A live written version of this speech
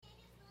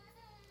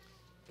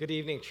Good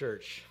evening,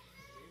 church.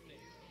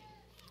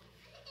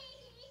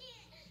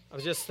 I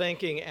was just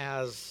thinking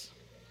as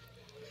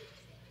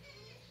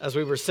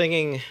we were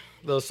singing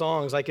those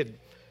songs, I could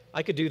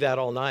do that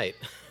all night.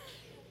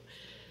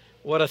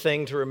 What a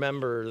thing to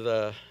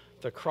remember,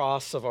 the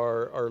cross of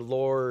our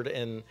Lord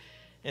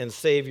and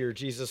Savior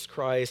Jesus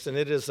Christ. And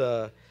it is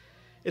a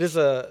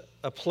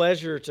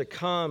pleasure to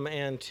come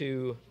and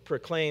to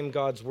proclaim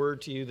God's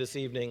word to you this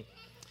evening,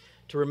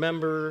 to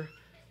remember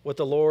what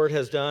the Lord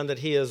has done, that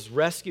he has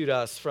rescued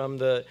us from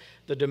the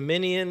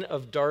dominion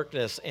of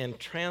darkness and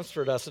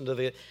transferred us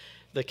into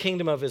the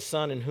kingdom of his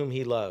Son in whom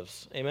he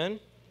loves. Amen?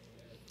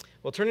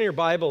 Well, turning your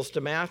Bibles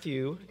to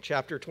Matthew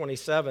chapter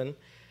 27,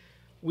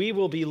 we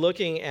will be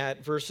looking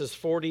at verses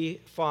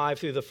 45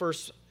 through the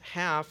first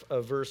half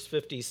of verse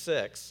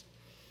 56.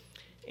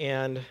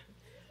 And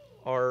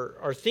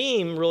our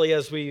theme really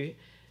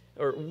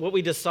what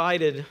we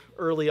decided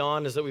early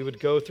on is that we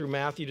would go through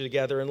Matthew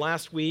together. And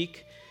last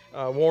week,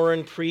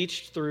 Warren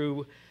preached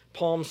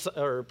Palm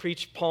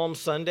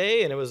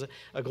Sunday, and it was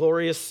a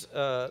glorious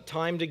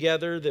time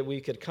together that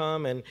we could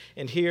come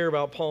and hear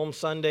about Palm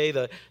Sunday,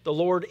 the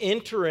Lord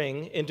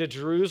entering into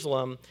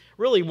Jerusalem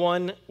really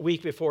 1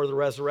 week before the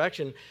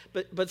resurrection,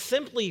 but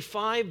simply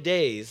 5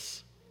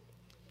 days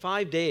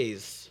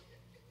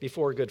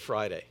before Good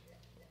Friday.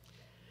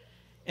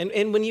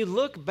 And when you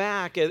look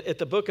back at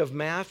the book of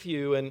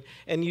Matthew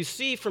and you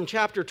see from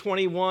chapter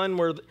 21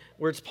 where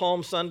it's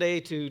Palm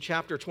Sunday to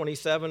chapter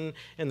 27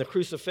 and the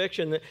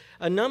crucifixion,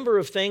 a number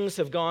of things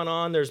have gone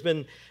on. There's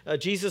been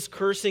Jesus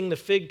cursing the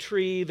fig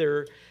tree.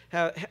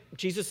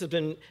 Jesus has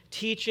been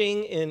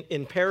teaching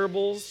in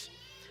parables.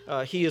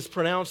 He has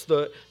pronounced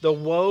the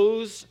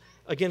woes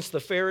against the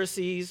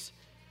Pharisees.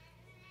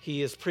 He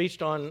has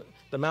preached on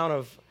the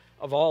Mount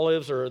of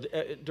Olives or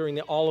during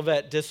the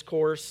Olivet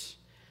Discourse.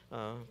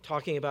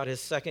 Talking about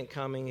his second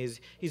coming.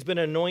 He's been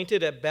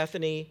anointed at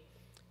Bethany.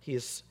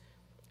 He's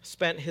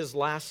spent his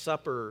Last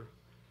Supper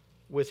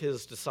with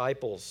his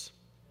disciples.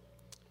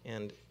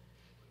 And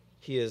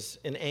he is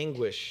in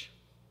anguish,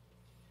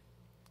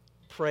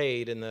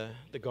 prayed in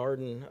the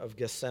Garden of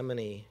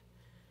Gethsemane,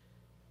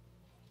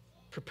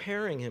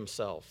 preparing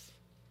himself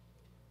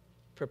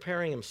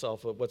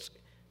of what's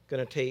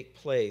going to take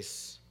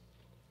place.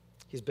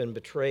 He's been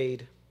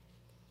betrayed.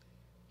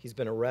 He's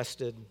been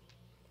arrested.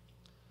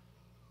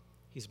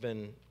 He's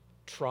been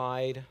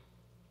tried.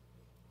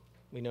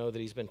 We know that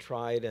he's been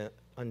tried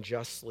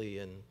unjustly,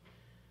 and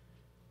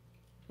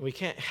we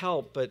can't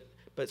help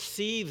but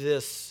see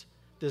this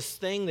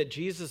thing that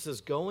Jesus is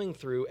going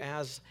through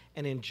as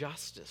an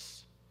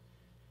injustice.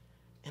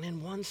 And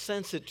in one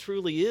sense, it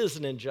truly is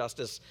an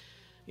injustice.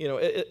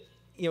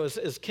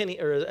 As Kenny,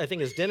 or I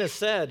think as Dennis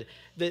said,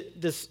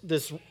 that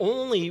this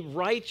only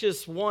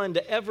righteous one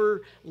to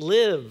ever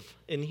live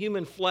in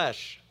human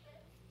flesh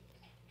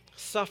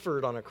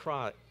suffered on a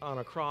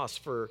cross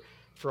for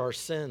our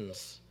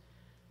sins.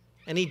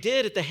 And he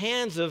did at the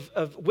hands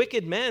of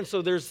wicked men.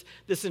 So there's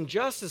this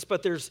injustice,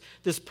 but there's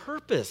this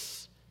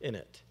purpose in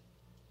it.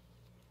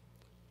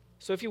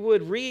 So if you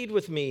would read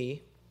with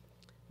me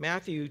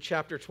Matthew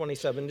chapter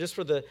 27, just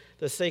for the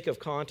sake of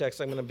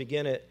context, I'm going to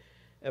begin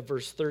at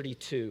verse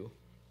 32.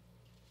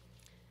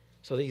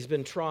 So that he's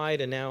been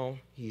tried and now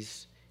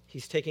he's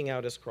taking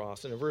out his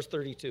cross. And in verse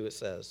 32 it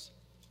says,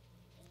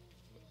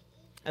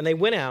 "And they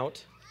went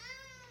out.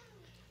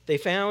 They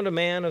found a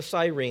man of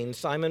Cyrene,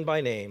 Simon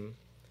by name.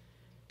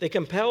 They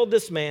compelled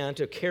this man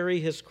to carry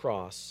his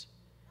cross.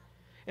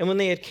 And when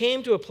they had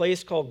came to a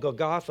place called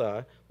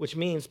Golgotha, which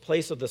means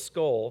place of the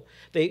skull,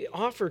 they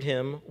offered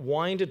him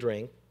wine to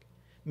drink,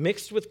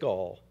 mixed with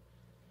gall.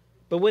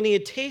 But when he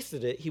had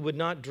tasted it, he would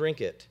not drink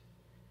it.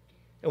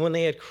 And when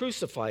they had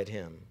crucified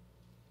him,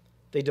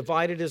 they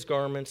divided his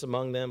garments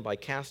among them by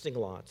casting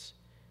lots.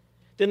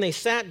 Then they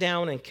sat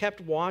down and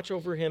kept watch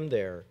over him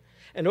there.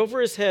 And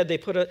over his head they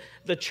put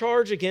the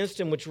charge against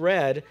him, which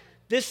read,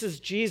 'This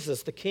is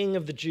Jesus, the King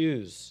of the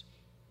Jews.'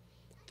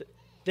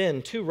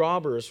 Then 2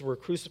 robbers were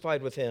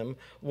crucified with him,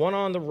 one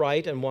on the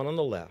right and one on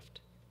the left.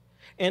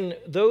 And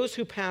those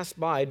who passed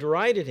by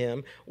derided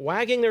him,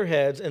 wagging their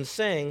heads and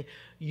saying,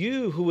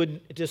 'You who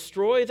would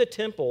destroy the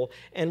temple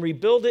and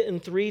rebuild it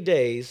in 3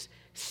 days,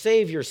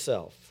 save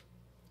yourself.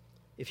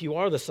 If you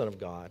are the Son of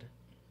God,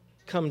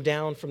 come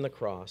down from the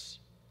cross.'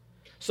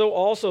 So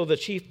also the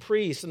chief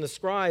priests and the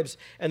scribes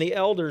and the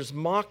elders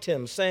mocked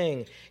him,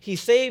 saying, 'He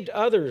saved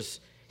others.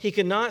 He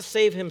cannot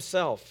save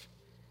himself.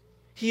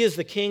 He is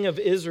the King of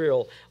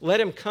Israel.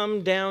 Let him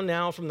come down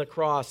now from the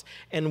cross,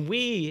 and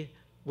we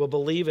will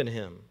believe in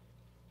him.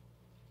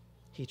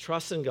 He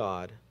trusts in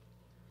God.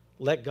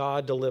 Let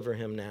God deliver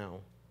him now.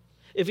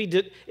 If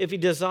he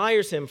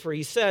desires him, for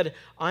he said,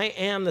 I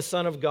am the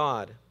Son of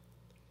God.'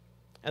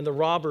 And the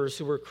robbers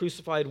who were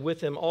crucified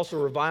with him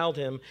also reviled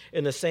him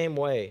in the same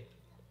way."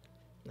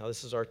 Now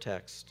this is our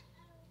text.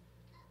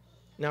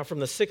 "Now from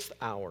the 6th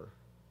hour,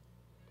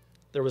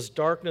 there was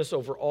darkness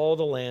over all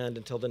the land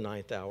until the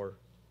 9th hour.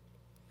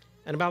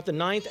 And about the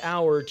 9th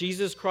hour,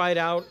 Jesus cried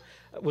out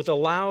with a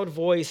loud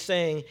voice,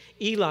 saying,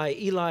 'Eli,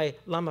 Eli,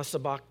 lama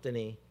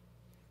sabachthani?'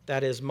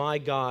 That is, my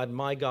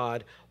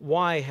God,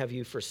 why have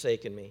you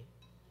forsaken me?"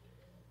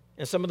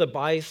 And some of the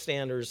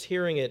bystanders,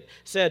 hearing it,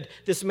 said,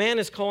 "This man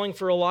is calling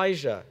for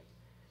Elijah."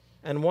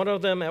 And one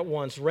of them at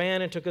once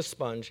ran and took a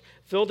sponge,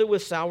 filled it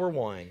with sour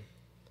wine,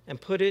 and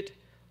put it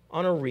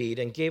on a reed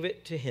and gave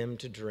it to him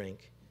to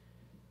drink.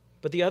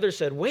 But the other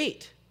said,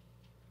 "Wait,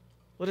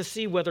 let us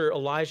see whether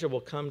Elijah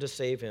will come to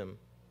save him."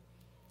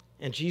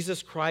 And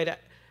Jesus cried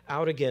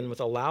out again with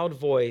a loud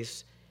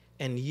voice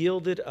and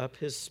yielded up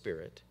his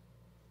spirit.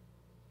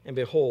 And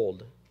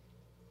behold,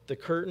 the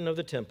curtain of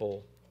the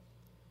temple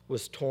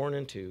was torn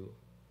in two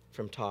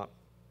from top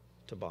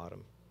to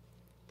bottom.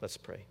 Let's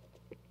pray.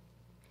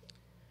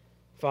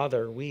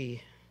 Father,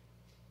 we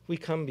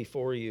come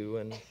before you,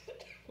 and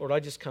Lord, I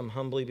just come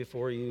humbly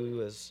before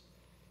you as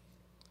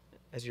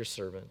your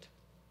servant.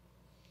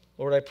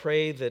 Lord, I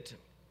pray that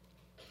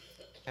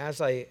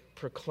as I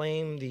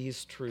proclaim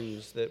these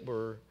truths that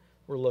we're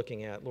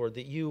looking at, Lord,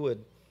 that you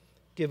would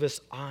give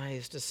us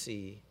eyes to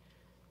see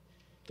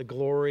the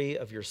glory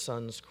of your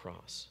Son's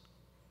cross.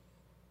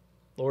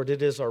 Lord,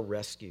 it is our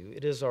rescue.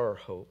 It is our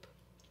hope.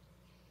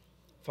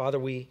 Father,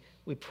 we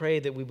pray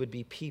that we would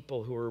be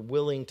people who are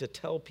willing to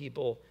tell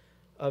people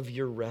of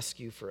your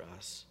rescue for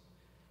us.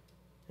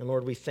 And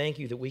Lord, we thank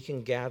you that we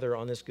can gather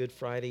on this Good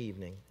Friday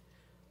evening,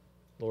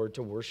 Lord,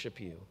 to worship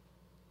you.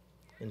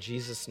 In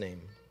Jesus'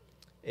 name,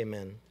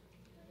 amen.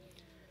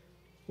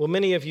 Well,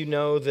 many of you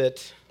know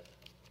that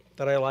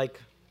I like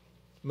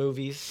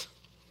movies.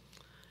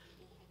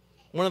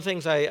 One of the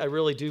things I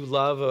really do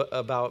love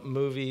about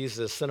movies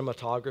is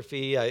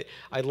cinematography.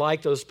 I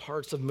like those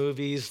parts of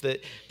movies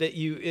that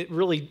it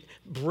really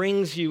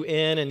brings you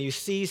in and you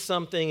see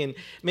something, and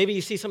maybe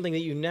you see something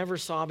that you never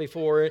saw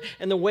before,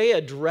 and the way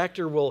a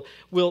director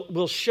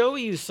will show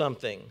you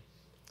something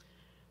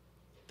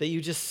that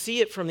you just see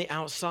it from the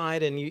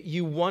outside and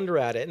you wonder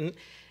at it.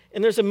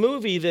 And there's a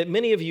movie that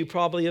many of you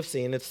probably have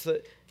seen. It's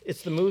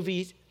the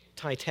movie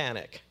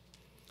Titanic.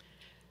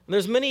 And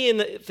there's many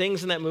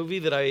things in that movie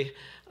that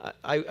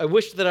I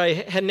wish that I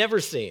had never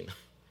seen.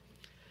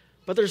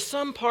 But there's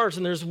some parts,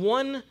 and there's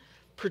one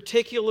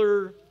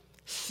particular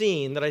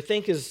scene that I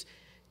think is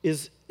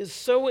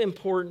so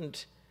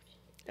important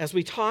as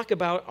we talk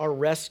about our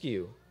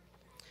rescue.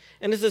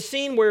 And it's a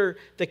scene where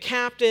the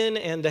captain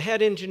and the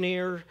head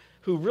engineer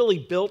who really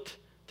built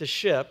the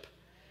ship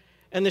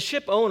and the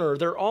ship owner,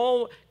 they're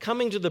all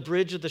coming to the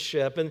bridge of the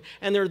ship,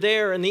 and they're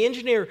there, and the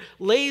engineer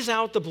lays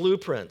out the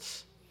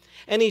blueprints.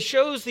 And he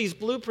shows these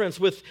blueprints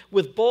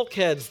with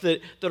bulkheads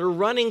that are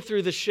running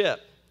through the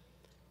ship.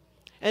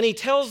 And he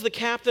tells the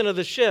captain of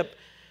the ship,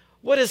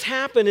 what has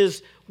happened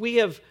is we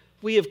have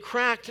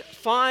cracked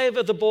 5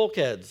 of the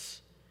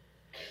bulkheads.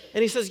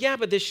 And he says, yeah,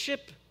 but this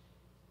ship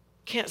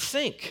can't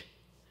sink.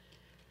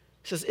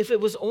 He says, if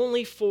it was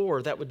only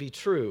 4, that would be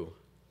true.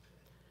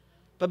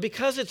 But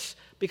because it's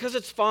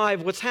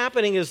 5, what's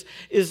happening is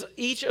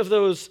each of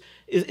those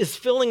is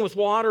filling with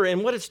water,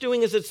 and what it's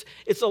doing is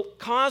it's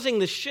causing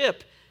the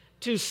ship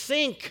to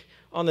sink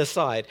on the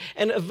side.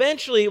 And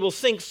eventually it will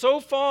sink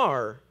so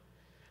far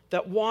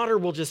that water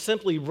will just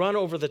simply run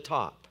over the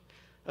top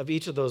of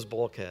each of those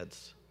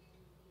bulkheads.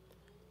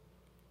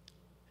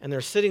 And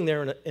they're sitting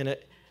there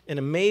in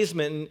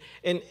amazement,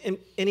 and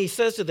he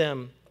says to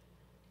them,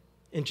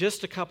 in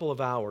just a couple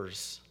of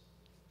hours,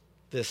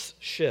 this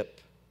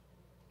ship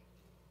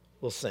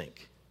will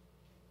sink.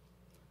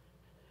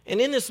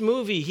 And in this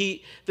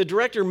movie, the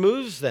director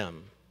moves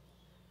them.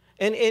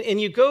 And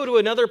you go to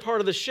another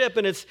part of the ship,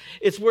 and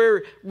it's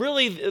where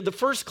really the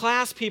first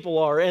class people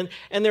are, and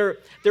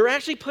they're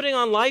actually putting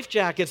on life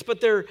jackets,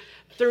 but they're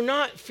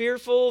not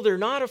fearful, they're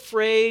not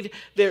afraid.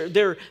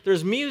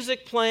 There's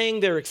music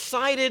playing, they're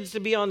excited to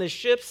be on the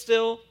ship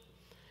still.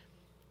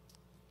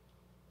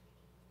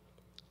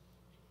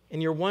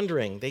 And you're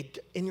wondering,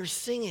 and you're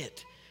seeing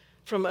it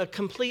from a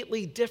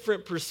completely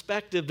different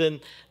perspective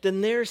than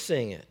they're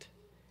seeing it.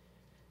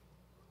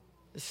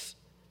 This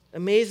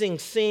amazing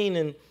scene,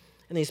 and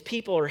these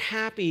people are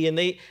happy, and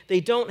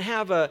they don't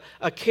have a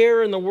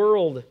care in the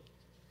world.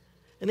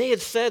 And they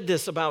had said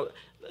this about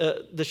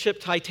the ship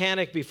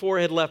Titanic before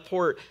it had left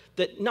port,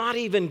 that not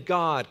even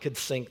God could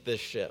sink this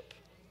ship.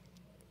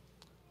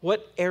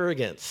 What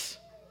arrogance.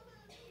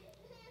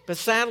 But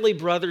sadly,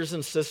 brothers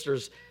and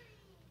sisters,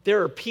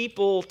 there are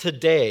people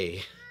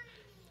today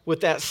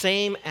with that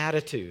same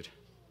attitude.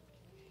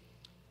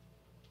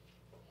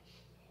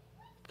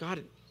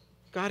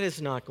 God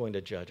is not going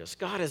to judge us.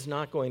 God is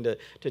not going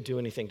to do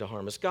anything to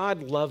harm us.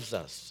 God loves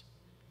us.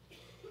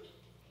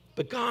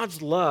 But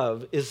God's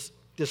love is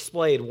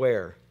displayed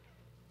where?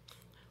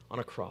 On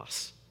a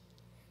cross.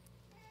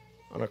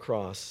 On a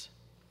cross.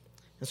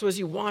 And so as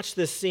you watch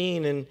this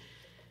scene, and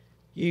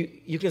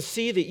you can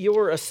see that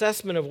your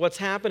assessment of what's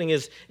happening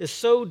is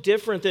so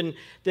different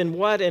than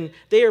what, and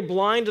they are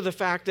blind to the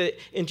fact that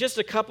in just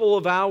a couple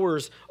of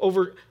hours,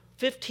 over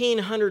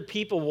 1,500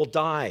 people will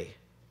die.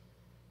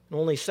 And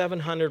only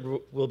 700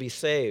 will be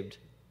saved.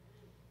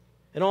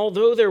 And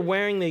although they're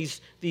wearing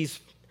these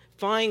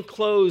fine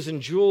clothes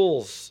and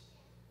jewels,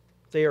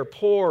 they are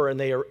poor and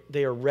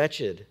they are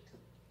wretched.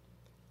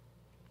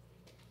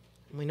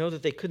 We know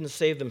that they couldn't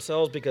save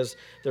themselves because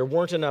there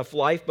weren't enough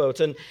lifeboats.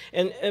 And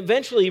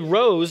eventually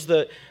Rose,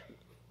 the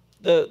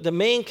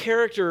main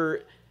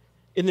character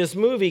in this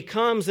movie,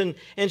 comes and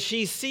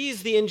she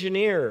sees the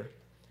engineer.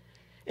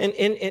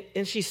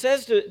 And she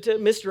says to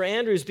Mr.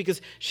 Andrews,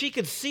 because she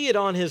could see it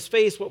on his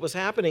face, what was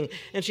happening,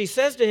 and she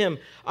says to him,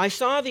 I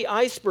saw the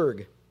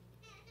iceberg,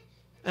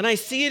 and I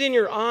see it in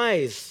your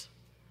eyes.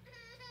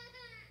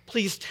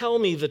 Please tell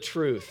me the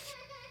truth.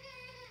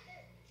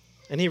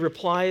 And he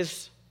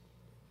replies,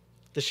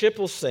 the ship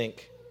will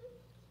sink.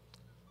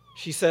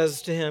 She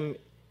says to him,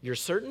 you're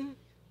certain?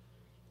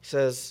 He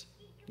says,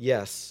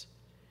 yes.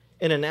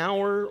 In an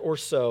hour or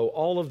so,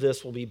 all of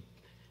this will be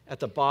at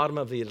the bottom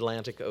of the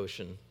Atlantic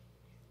Ocean.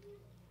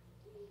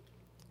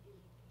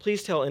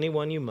 Please tell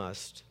anyone you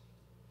must.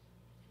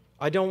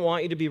 I don't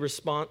want to be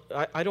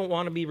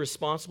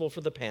responsible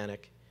for the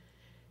panic.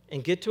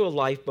 And get to a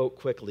lifeboat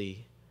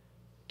quickly.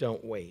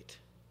 Don't wait.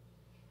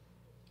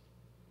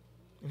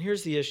 And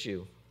here's the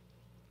issue.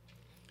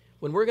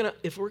 If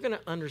we're going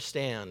to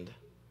understand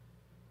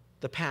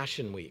the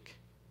Passion Week,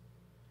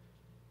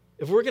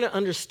 if we're going to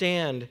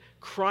understand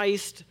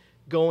Christ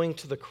going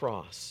to the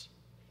cross,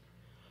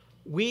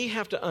 we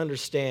have to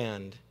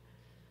understand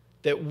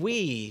that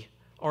we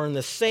are in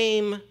the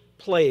same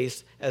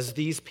place as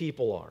these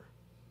people are.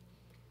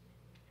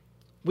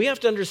 We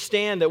have to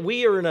understand that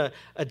we are in a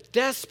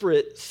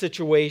desperate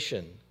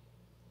situation.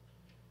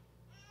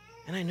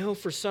 And I know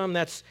for some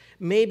that's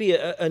maybe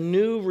a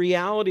new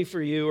reality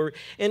for you.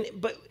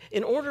 But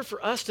in order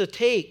for us to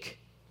take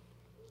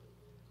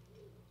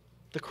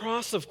the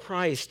cross of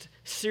Christ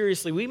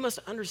seriously, we must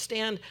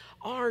understand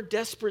our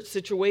desperate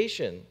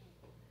situation.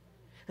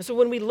 And so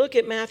when we look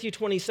at Matthew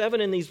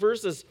 27 in these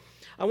verses,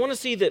 I want to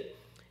see that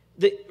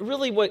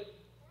really what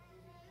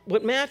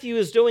Matthew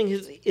is doing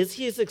is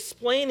he is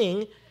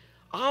explaining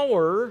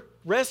our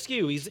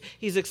rescue.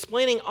 He's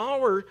explaining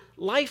our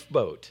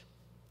lifeboat.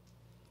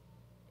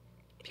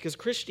 Because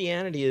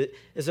Christianity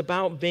is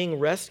about being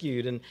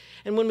rescued.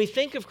 And when we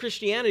think of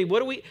Christianity,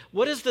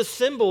 what is the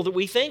symbol that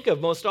we think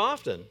of most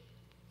often?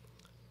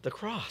 The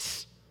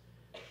cross.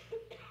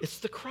 It's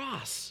the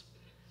cross.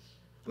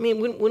 I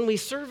mean, when we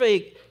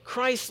survey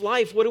Christ's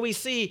life, what do we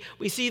see?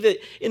 We see that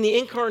in the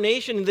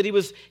incarnation that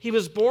he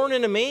was born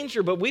in a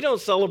manger, but we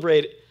don't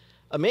celebrate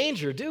a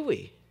manger, do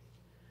we?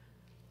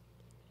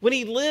 When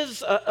he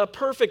lives a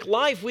perfect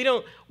life, we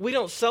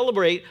don't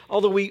celebrate,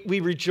 although we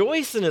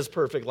rejoice in his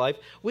perfect life,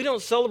 we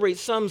don't celebrate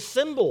some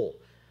symbol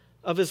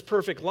of his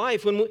perfect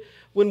life.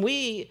 When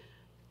we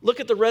look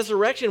at the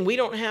resurrection, we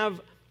don't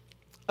have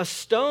a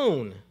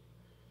stone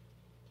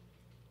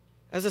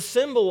as a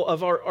symbol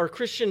of our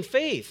Christian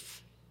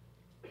faith.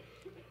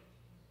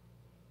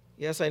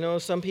 Yes, I know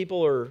some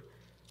people are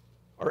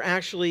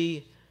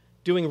actually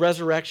doing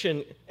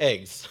resurrection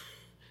eggs.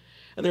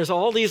 And there's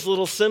all these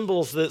little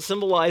symbols that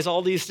symbolize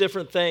all these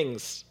different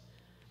things.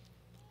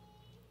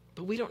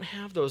 But we don't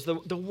have those.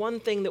 The one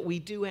thing that we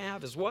do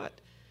have is what?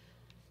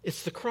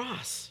 It's the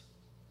cross.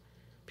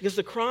 Because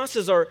the cross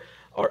is our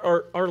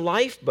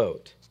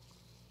lifeboat.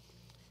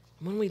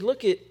 When we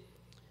look at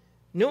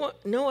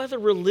no other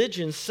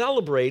religion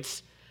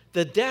celebrates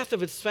the death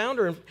of its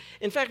founder.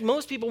 In fact,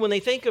 most people, when they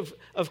think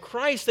of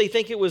Christ, they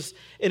think it was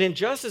an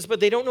injustice, but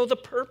they don't know the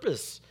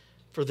purpose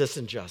for this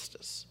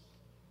injustice.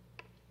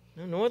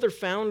 No other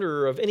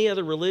founder of any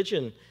other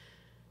religion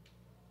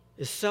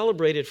is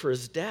celebrated for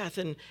his death.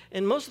 And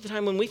most of the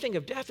time when we think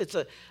of death, it's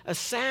a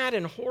sad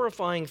and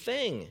horrifying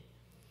thing.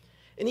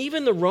 And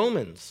even the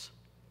Romans,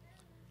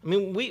 I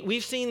mean,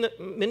 we've seen,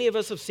 many of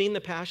us have seen the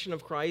Passion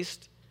of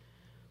Christ.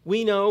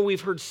 We know,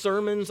 we've heard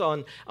sermons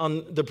on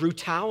the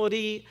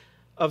brutality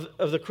of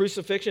the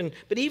crucifixion,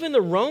 but even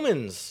the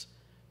Romans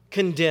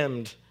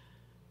condemned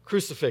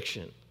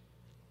crucifixion.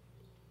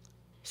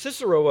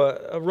 Cicero,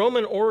 a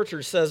Roman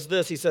orator, says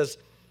this. He says,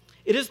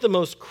 "It is the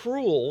most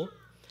cruel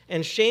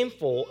and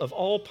shameful of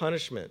all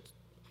punishments.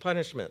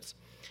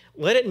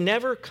 Let it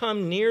never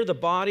come near the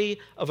body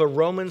of a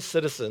Roman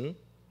citizen.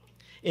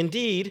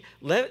 Indeed,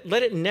 let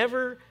it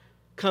never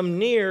come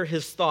near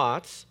his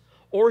thoughts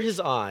or his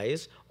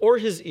eyes or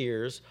his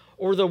ears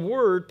or the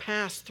word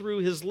pass through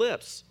his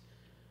lips."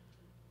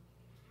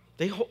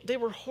 They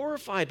were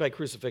horrified by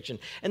crucifixion,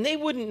 and they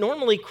wouldn't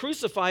normally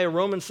crucify a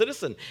Roman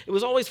citizen. It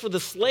was always for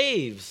the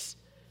slaves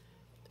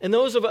and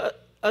those of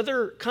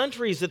other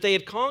countries that they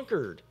had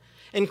conquered,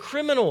 and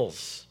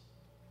criminals.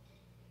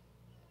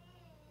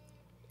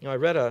 You know, I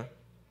read a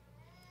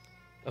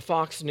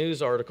Fox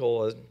News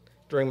article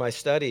during my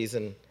studies,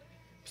 and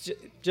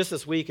just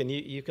this week, and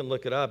you can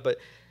look it up, but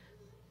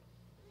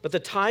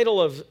the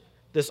title of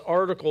this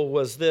article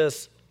was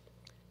this: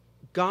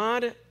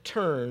 God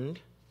turned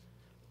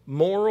the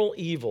moral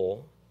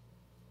evil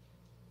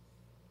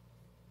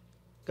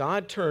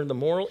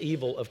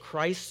of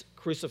Christ's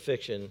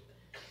crucifixion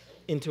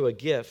into a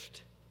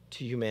gift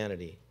to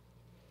humanity.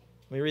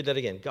 Let me read that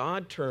again.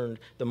 God turned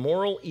the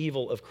moral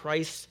evil of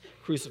Christ's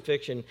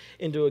crucifixion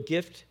into a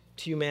gift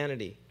to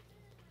humanity.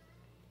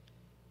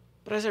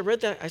 But as I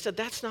read that, I said,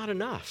 that's not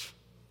enough.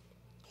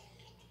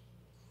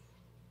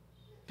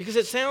 Because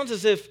it sounds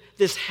as if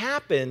this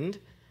happened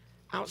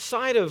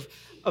outside of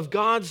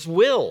God's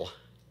will.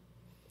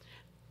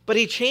 But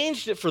he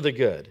changed it for the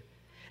good.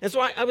 And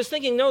so I was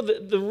thinking, no,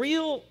 the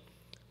real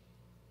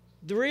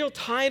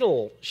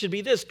title should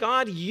be this: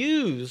 God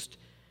used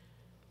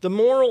the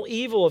moral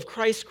evil of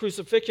Christ's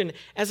crucifixion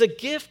as a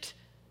gift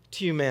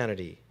to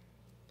humanity.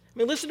 I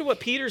mean, listen to what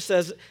Peter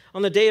says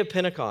on the day of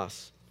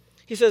Pentecost.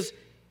 He says,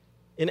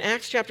 in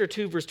Acts chapter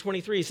 2, verse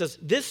 23, he says,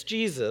 "This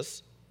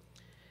Jesus,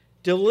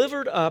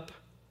 delivered up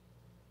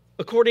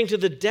according to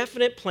the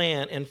definite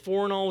plan and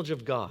foreknowledge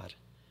of God."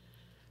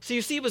 So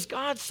you see, it was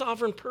God's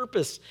sovereign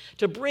purpose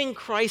to bring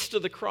Christ to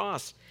the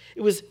cross.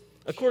 It was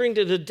according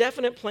to the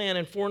definite plan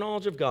and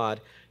foreknowledge of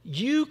God,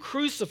 you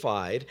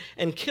crucified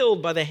and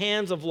killed by the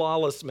hands of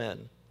lawless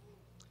men.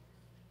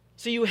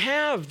 So you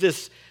have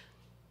this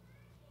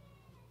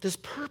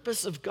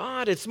purpose of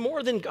God. It's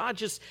more than God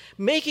just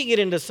making it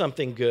into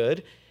something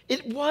good.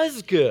 It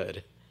was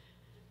good.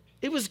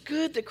 It was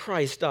good that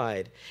Christ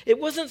died. It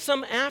wasn't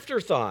some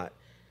afterthought,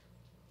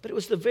 but it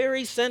was the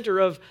very center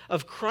of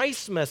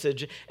Christ's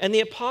message and the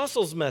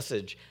apostles'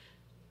 message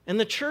and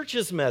the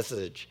church's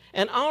message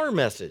and our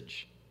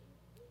message.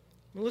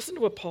 Listen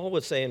to what Paul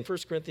would say in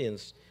 1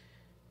 Corinthians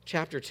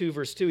chapter 2,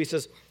 verse 2. He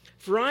says,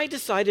 "For I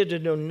decided to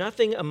know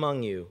nothing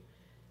among you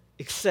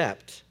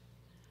except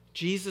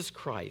Jesus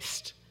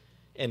Christ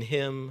and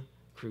him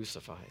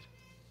crucified."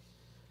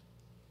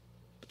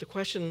 But the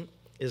question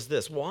is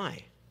this: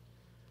 why?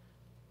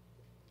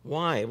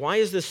 Why? Why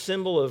is this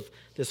symbol of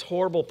this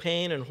horrible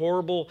pain and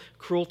horrible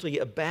cruelty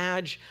a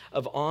badge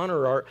of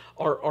honor,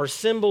 our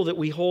symbol that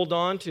we hold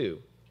on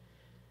to?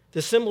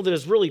 The symbol that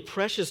is really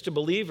precious to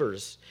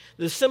believers.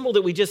 The symbol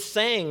that we just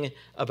sang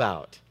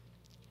about.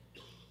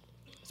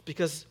 It's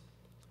because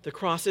the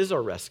cross is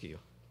our rescue.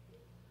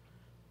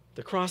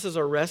 The cross is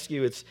our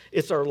rescue.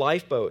 It's our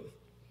lifeboat.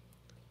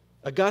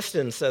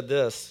 Augustine said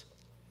this.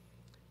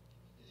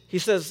 He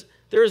says,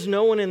 "There is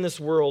no one in this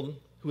world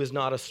who is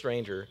not a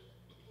stranger."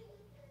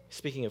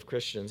 Speaking of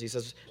Christians, he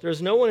says, "There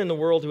is no one in the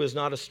world who is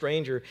not a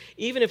stranger,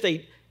 even if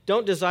they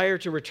don't desire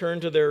to return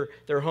to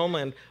their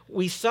homeland.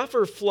 We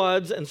suffer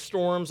floods and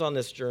storms on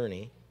this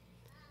journey,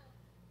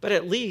 but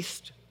at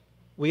least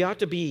we ought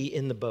to be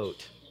in the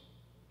boat.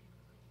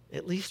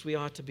 At least we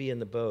ought to be in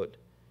the boat.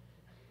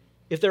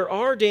 If there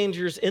are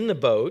dangers in the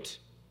boat,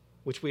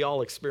 which we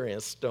all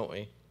experience, don't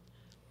we?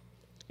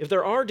 If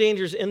there are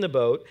dangers in the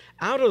boat,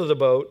 out of the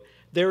boat,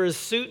 there is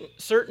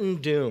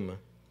certain doom.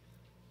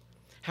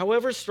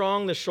 However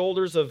strong the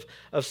shoulders of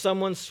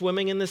someone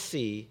swimming in the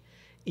sea,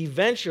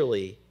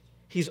 eventually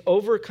he's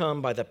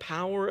overcome by the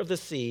power of the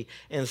sea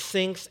and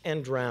sinks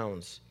and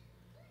drowns.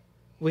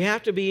 We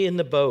have to be in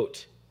the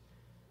boat.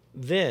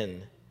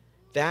 Then,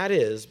 that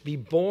is, be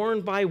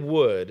borne by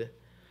wood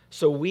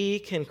so we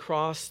can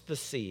cross the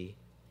sea.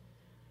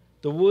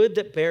 The wood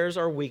that bears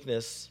our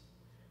weakness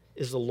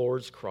is the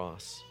Lord's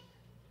cross.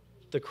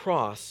 The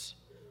cross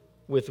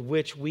with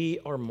which we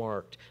are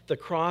marked. The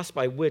cross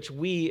by which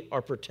we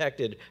are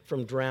protected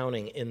from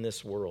drowning in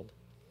this world.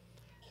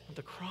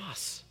 The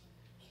cross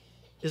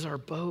is our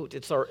boat.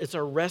 It's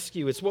our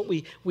rescue. It's what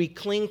we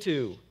cling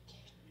to.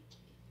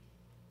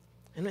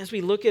 And as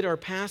we look at our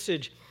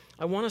passage,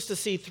 I want us to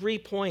see 3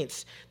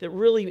 points that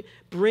really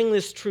bring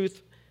this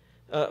truth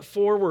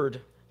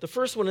forward. The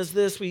first one is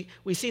this: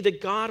 we see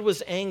that God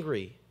was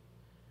angry.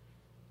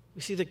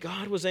 We see that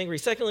God was angry.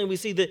 Secondly, we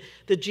see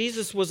that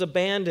Jesus was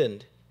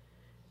abandoned.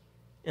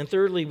 And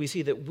thirdly, we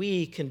see that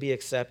we can be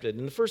accepted.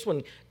 And the first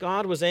one,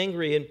 God was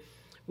angry, and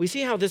we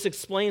see how this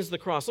explains the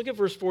cross. Look at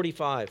verse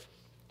 45.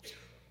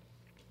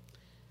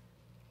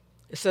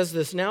 It says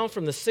this: "Now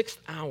from the 6th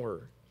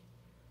hour,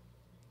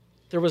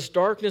 there was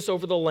darkness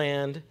over the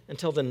land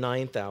until the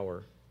 9th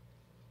hour."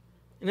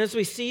 And as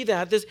we see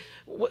that,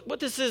 what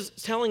this is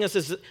telling us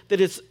is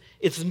that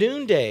it's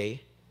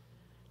noonday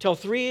till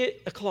 3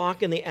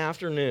 o'clock in the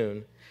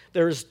afternoon.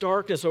 There is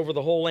darkness over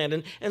the whole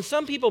land. And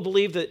some people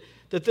believe that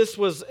this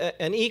was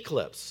an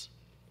eclipse.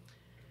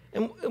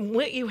 And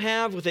what you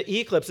have with the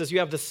eclipse is you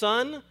have the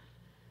sun, and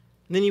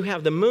then you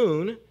have the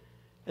moon,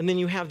 and then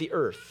you have the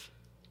earth.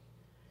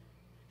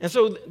 And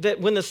so that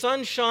when the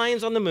sun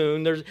shines on the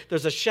moon,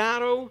 there's a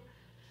shadow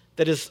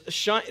that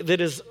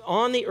is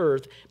on the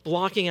earth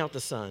blocking out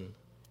the sun.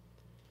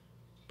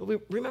 But we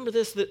remember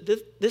this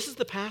is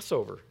the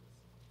Passover.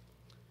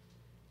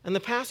 And the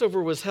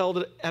Passover was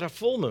held at a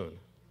full moon.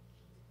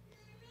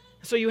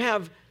 So you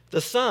have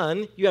the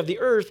sun, you have the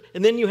earth,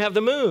 and then you have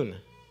the moon.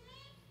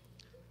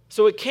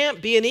 So it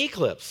can't be an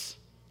eclipse.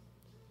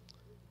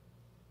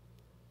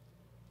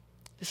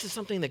 This is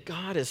something that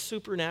God is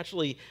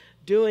supernaturally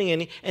doing,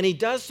 and he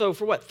does so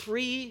for what?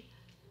 3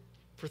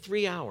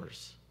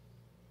 hours.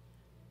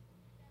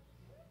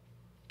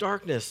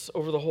 Darkness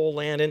over the whole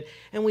land.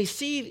 And we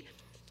see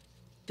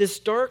this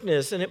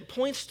darkness, and it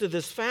points to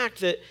this fact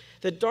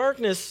that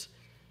darkness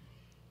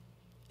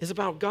is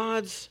about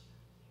God's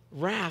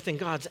wrath and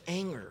God's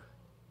anger.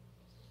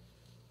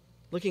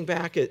 Looking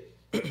back at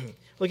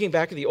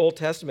the Old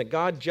Testament,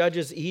 God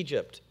judges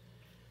Egypt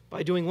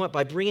By doing what?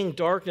 By bringing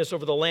darkness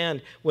over the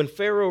land when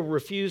Pharaoh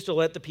refused to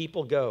let the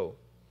people go.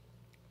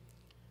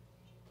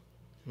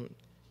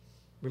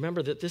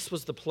 Remember that this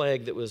was the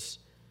plague that was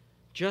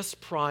just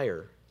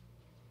prior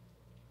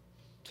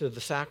to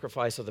the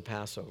sacrifice of the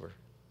Passover.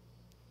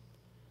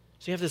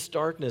 So you have this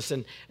darkness,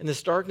 and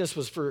this darkness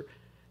was for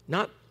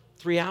not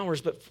 3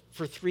 hours, but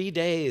for 3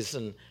 days.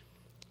 And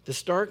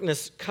this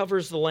darkness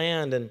covers the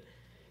land. And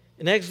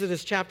in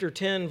Exodus chapter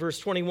 10, verse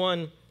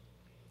 21,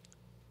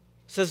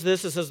 says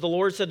this, it says, the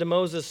Lord said to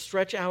Moses,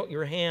 stretch out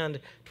your hand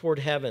toward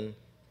heaven,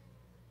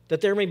 that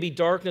there may be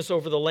darkness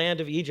over the land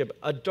of Egypt,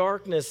 a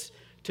darkness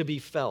to be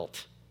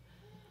felt.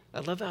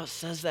 I love how it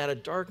says that, a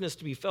darkness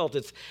to be felt.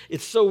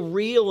 It's so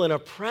real and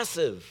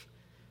oppressive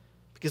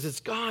because it's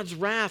God's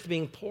wrath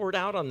being poured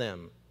out on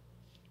them.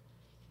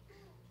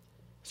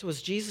 So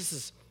as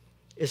Jesus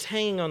is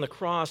hanging on the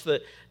cross,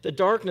 the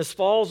darkness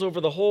falls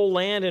over the whole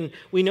land, and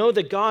we know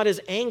that God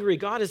is angry.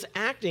 God is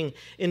acting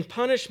in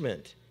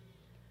punishment.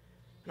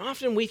 And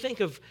often we think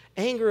of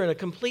anger in a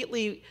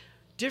completely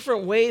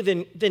different way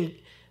than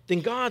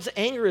God's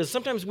anger is.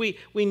 Sometimes we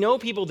know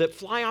people that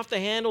fly off the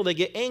handle, they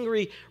get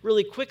angry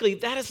really quickly.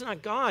 That is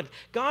not God.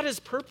 God is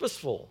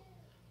purposeful.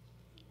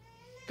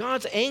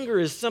 God's anger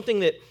is something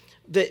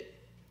that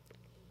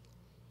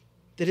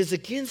is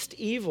against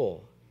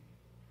evil.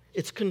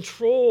 It's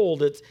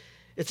controlled.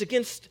 It's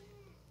against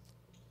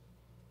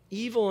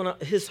evil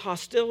and his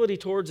hostility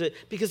towards it,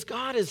 because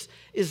God is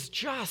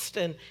just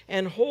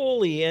and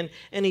holy and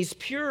he's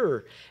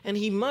pure, and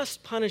he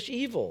must punish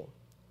evil.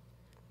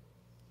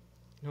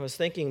 I was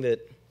thinking that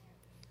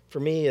for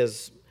me,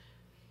 as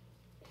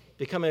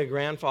becoming a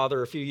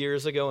grandfather a few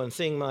years ago and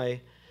seeing my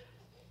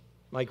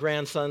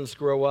grandsons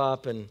grow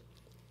up and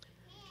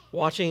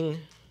watching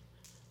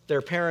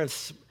their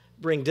parents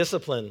bring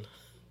discipline,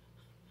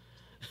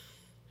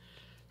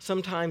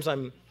 sometimes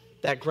I'm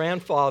that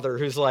grandfather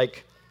who's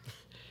like,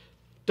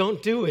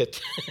 don't do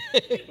it.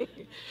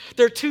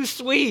 They're too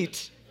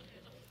sweet.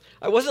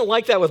 I wasn't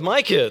like that with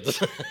my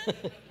kids.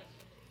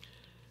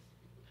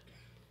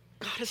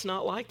 God is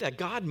not like that.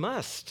 God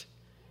must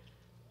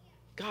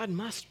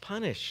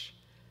punish.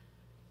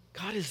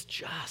 God is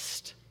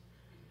just,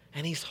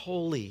 and he's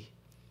holy,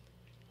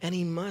 and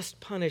he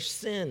must punish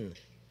sin.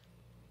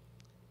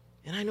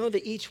 And I know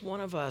that each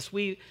one of us,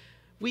 we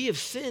have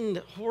sinned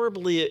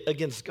horribly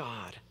against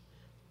God.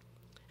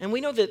 And we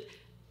know that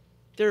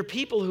there are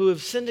people who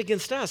have sinned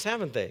against us,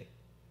 haven't they?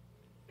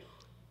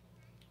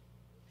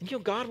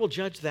 And God will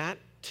judge that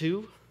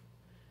too.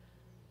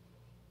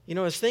 I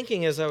was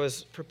thinking as I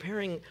was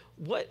preparing,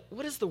 what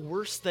is the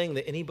worst thing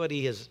that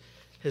anybody has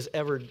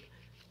ever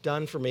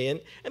done for me? And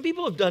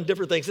people have done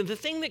different things. And the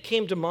thing that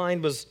came to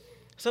mind was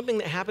something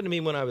that happened to me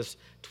when I was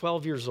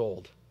 12 years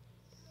old.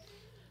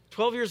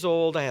 12 years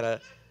old, I had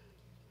a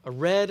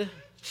red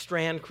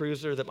Strand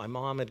Cruiser that my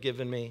mom had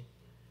given me.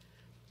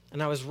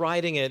 And I was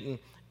riding it, and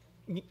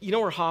you know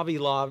where Hobby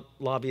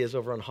Lobby is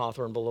over on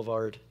Hawthorne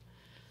Boulevard?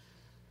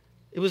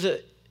 It was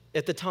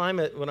at the time,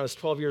 when I was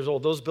 12 years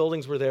old, those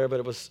buildings were there, but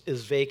it was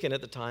vacant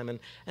at the time.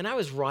 And I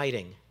was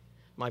riding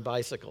my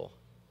bicycle.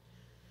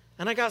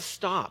 And I got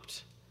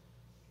stopped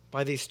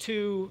by these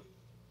two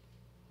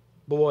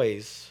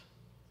boys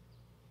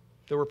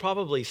that were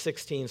probably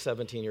 16,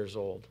 17 years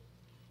old.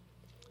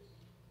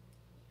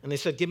 And they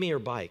said, give me your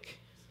bike.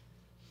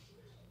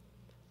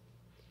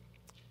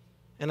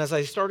 And as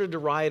I started to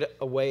ride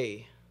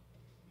away,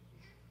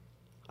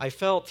 I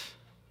felt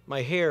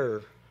my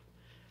hair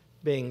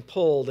being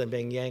pulled and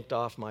being yanked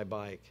off my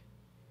bike.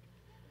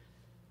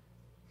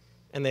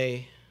 And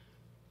they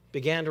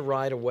began to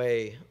ride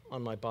away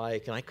on my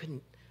bike, and I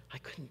couldn't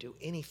do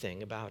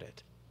anything about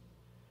it.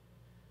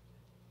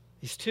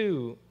 These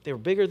two, they were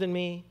bigger than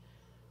me.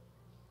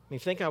 I mean,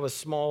 think I was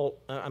small.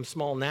 I'm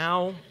small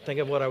now.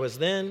 Think of what I was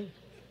then.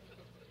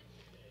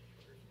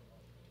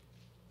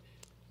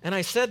 And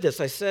I said this.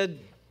 I said,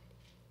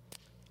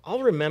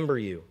 I'll remember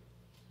you.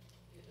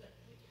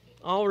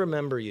 I'll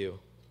remember you.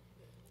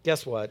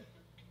 Guess what?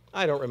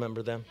 I don't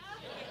remember them.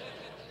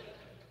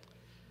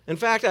 In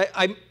fact,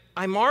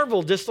 I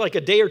marveled just like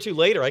a day or two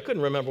later. I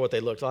couldn't remember what they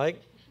looked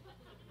like.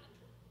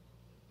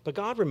 But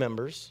God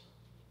remembers.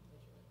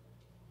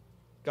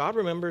 God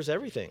remembers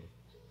everything.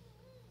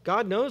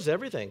 God knows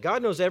everything.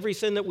 God knows every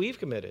sin that we've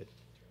committed.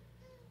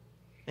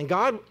 And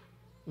God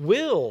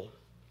will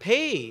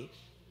pay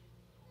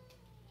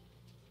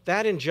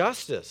that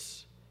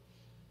injustice.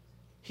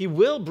 He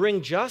will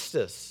bring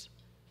justice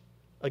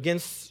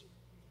against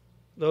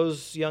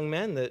those young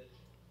men that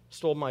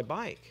stole my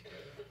bike.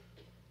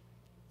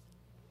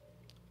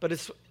 But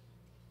it's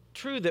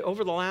true that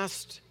over the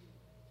last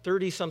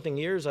 30-something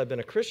years I've been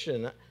a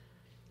Christian,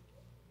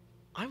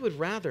 I would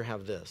rather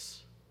have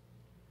this.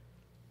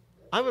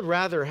 I would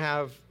rather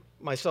have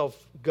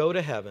myself go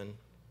to heaven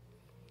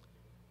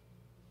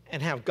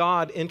and have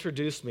God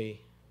introduce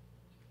me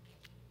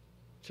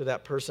to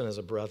that person as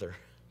a brother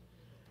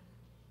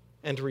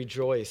and to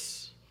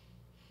rejoice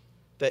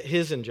that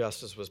his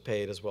injustice was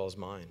paid as well as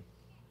mine.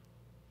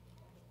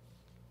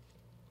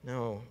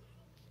 No.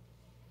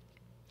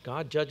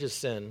 God judges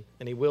sin,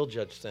 and he will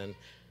judge sin.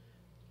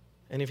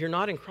 And if you're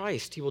not in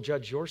Christ, he will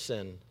judge your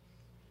sin.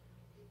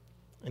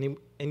 And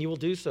you will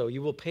do so.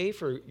 You will pay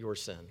for your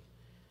sin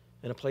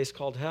in a place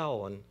called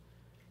hell. And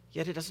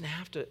yet it doesn't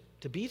have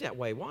to be that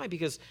way. Why?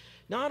 Because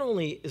not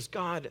only is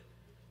God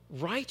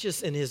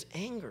righteous in his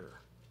anger,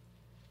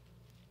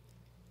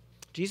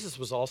 Jesus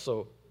was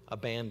also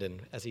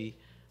abandoned as he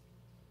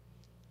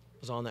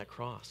was on that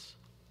cross.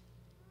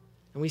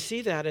 And we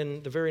see that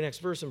in the very next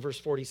verse, in verse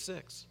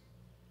 46.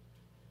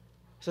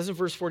 It says in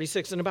verse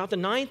 46, "And about the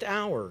 9th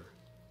hour,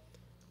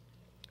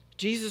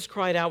 Jesus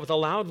cried out with a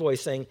loud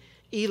voice, saying,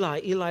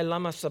 Eli, Eli,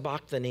 lama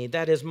sabachthani,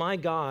 that is, my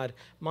God,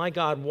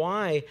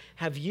 why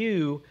have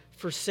you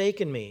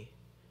forsaken me?"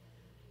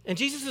 And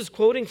Jesus is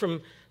quoting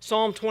from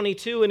Psalm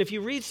 22, and if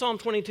you read Psalm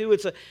 22,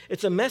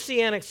 it's a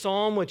messianic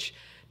psalm which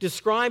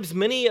describes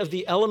many of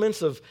the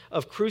elements of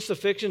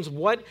crucifixions,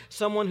 what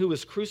someone who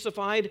was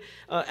crucified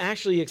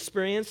actually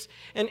experienced.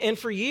 And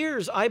for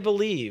years, I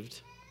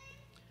believed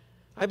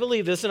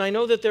this, and I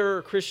know that there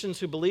are Christians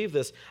who believe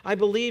this. I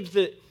believed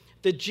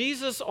that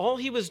Jesus, all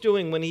he was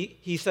doing when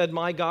he said,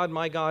 my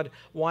God,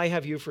 why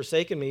have you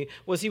forsaken me?"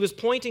 was he was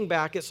pointing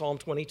back at Psalm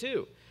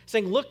 22,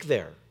 saying, look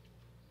there.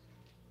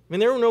 I mean,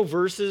 there were no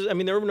verses. I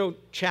mean, there were no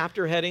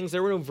chapter headings.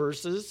 There were no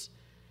verses.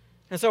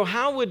 And so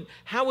how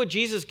would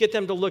Jesus get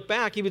them to look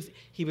back? He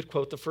would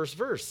quote the first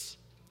verse.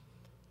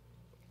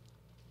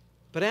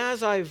 But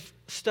as I've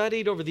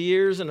studied over the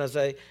years and as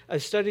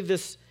I've studied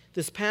this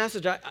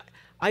passage,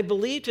 I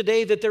believe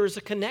today that there is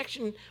a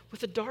connection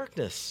with the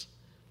darkness.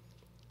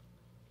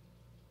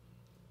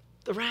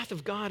 The wrath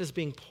of God is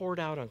being poured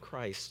out on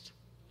Christ.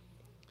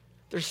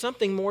 There's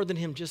something more than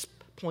him just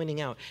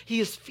pointing out. He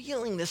is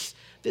feeling this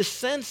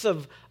sense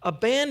of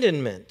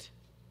abandonment.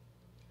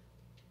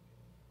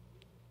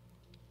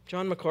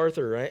 John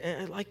MacArthur,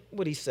 I like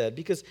what he said,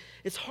 because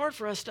it's hard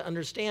for us to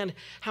understand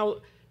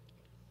how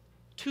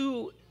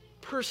two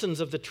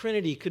persons of the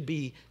Trinity could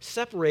be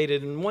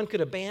separated and one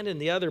could abandon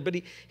the other. But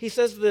he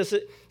says this,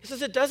 he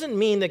says it doesn't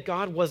mean that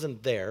God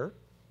wasn't there.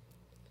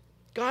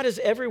 God is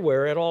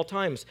everywhere at all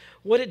times.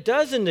 What it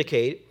does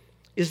indicate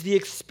is the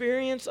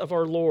experience of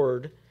our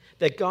Lord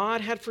that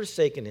God had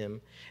forsaken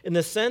him in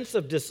the sense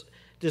of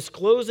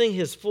disclosing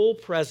his full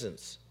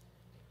presence.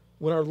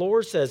 When our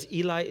Lord says,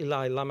 Eli,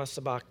 Eli, lama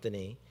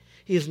sabachthani,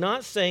 he is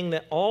not saying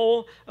that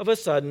all of a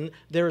sudden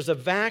there is a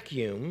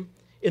vacuum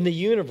in the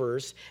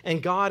universe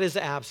and God is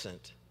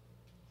absent.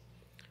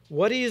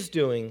 What he is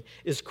doing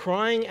is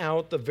crying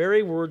out the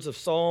very words of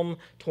Psalm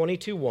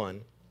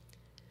 22:1.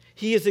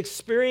 He is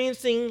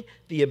experiencing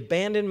the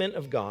abandonment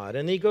of God.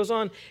 And he goes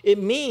on, it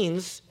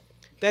means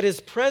that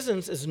his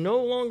presence is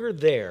no longer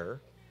there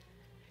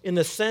in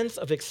the sense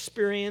of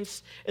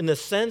experience, in the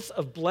sense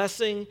of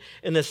blessing,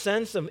 in the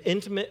sense of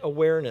intimate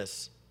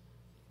awareness.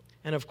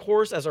 And of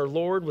course, as our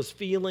Lord was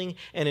feeling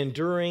and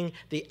enduring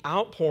the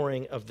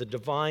outpouring of the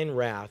divine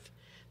wrath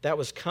that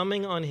was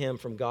coming on him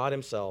from God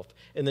himself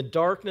in the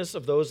darkness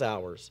of those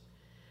hours,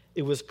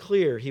 it was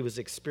clear he was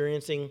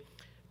experiencing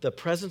the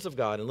presence of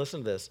God. And listen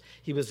to this.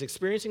 He was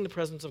experiencing the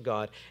presence of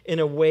God in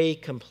a way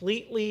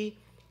completely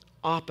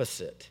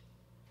opposite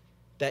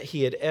that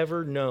he had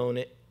ever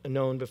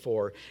known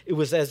before. It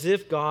was as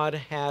if God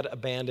had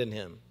abandoned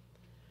him.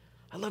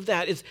 I love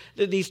that. It's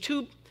that these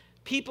two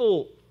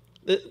people,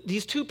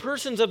 these two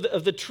persons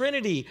of the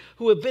Trinity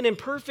who have been in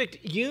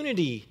perfect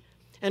unity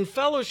and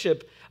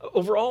fellowship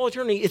over all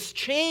eternity, it's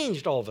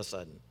changed all of a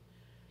sudden.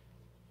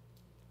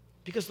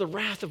 Because the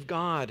wrath of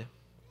God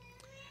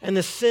and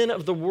the sin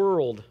of the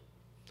world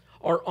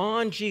are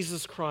on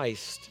Jesus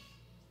Christ.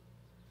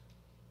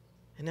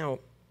 And now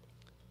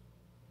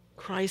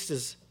Christ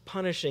is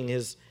punishing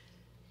his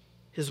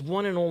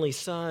one and only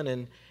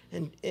Son,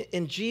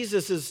 and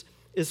Jesus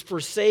is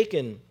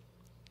forsaken.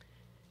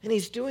 And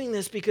he's doing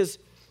this because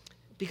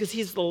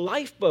he's the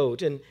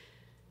lifeboat. And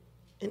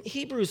in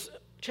Hebrews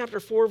chapter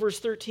 4, verse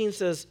 13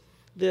 says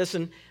this,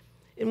 and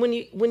when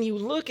you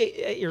look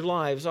at your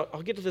lives,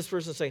 I'll get to this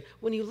verse and say,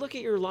 when you look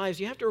at your lives,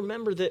 you have to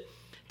remember that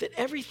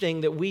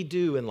everything that we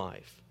do in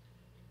life,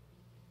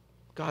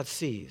 God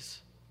sees.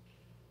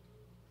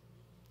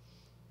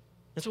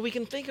 And so we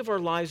can think of our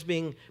lives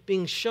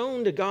being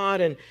shown to God.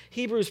 And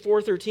Hebrews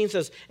 4:13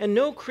 says, "And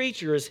no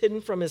creature is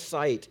hidden from his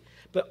sight,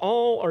 but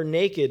all are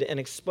naked and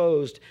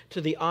exposed to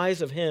the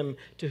eyes of him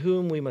to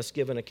whom we must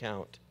give an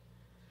account."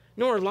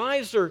 No, our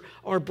lives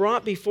are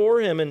brought before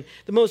him, and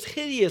the most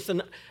hideous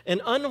and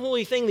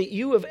unholy thing that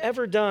you have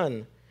ever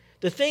done,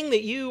 the thing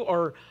that you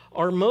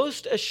are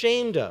most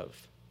ashamed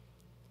of,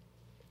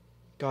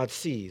 God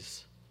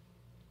sees.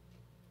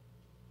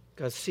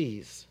 God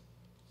sees.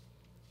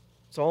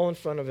 It's all in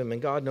front of him,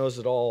 and God knows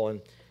it all.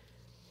 And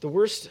the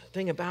worst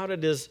thing about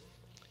it is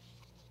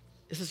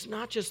it's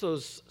not just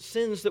those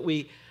sins that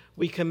we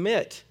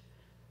commit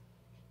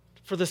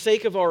for the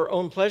sake of our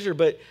own pleasure,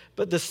 but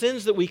the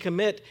sins that we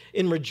commit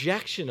in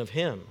rejection of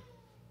him.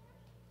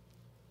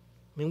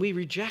 I mean, we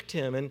reject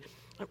him. And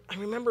I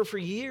remember for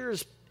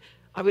years,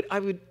 I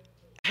would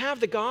have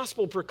the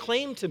gospel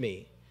proclaimed to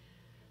me.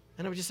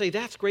 And I would just say,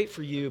 that's great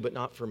for you, but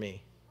not for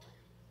me.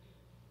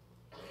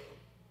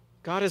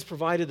 God has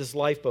provided this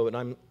lifeboat, and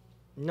I'm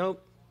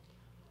Nope.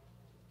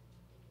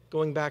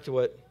 Going back to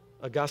what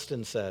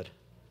Augustine said.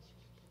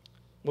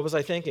 What was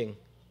I thinking?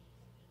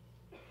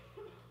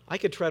 I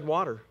could tread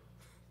water.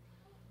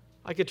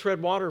 I could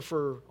tread water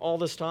for all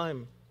this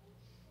time.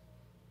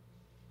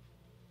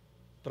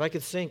 But I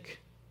could sink.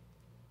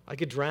 I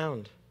could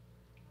drown.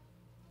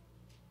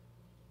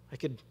 I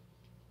could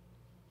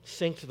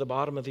sink to the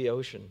bottom of the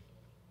ocean.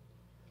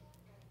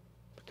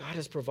 But God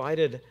has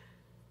provided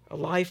a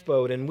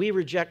lifeboat, and we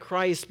reject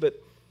Christ,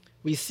 but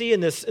we see in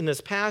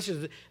this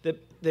passage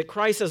that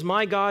Christ says,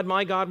 my God,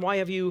 why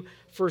have you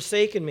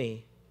forsaken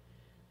me?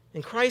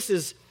 And Christ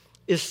is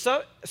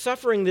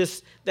suffering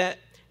that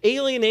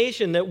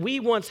alienation that we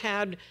once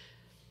had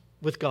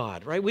with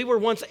God, right? We were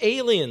once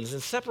aliens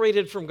and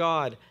separated from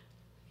God.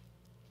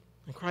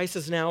 And Christ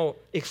is now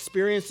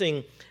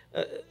experiencing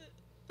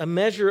a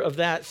measure of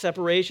that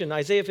separation.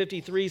 Isaiah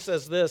 53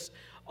 says this,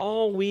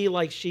 all we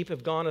like sheep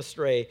have gone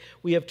astray.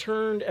 We have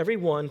turned every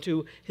one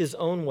to his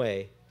own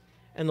way,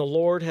 and the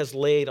Lord has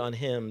laid on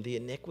him the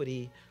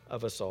iniquity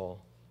of us all.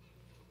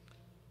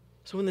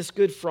 So in this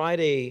Good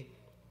Friday,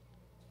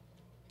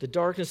 the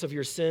darkness of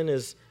your sin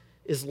is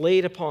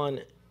laid upon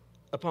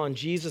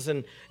Jesus,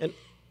 and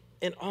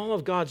all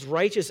of God's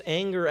righteous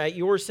anger at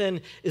your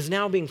sin is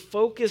now being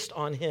focused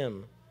on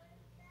him.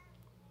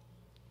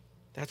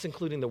 That's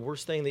including the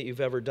worst thing that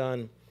you've ever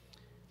done.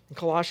 In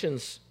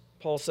Colossians,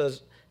 Paul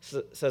says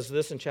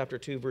this in chapter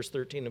 2, verse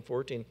 13 and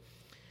 14.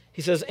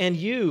 He says, and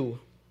you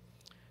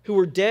who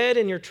were dead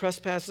in your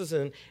trespasses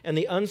and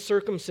the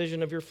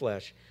uncircumcision of your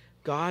flesh,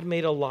 God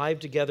made alive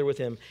together with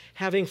him,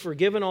 having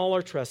forgiven all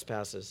our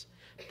trespasses,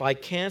 by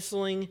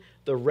canceling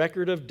the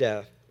record of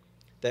debt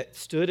that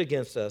stood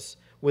against us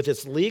with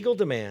its legal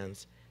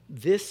demands.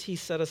 This he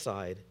set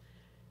aside,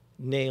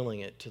 nailing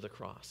it to the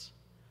cross.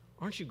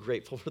 Aren't you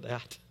grateful for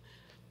that?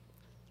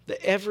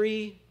 That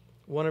every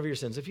one of your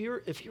sins, if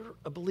you're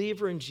a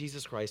believer in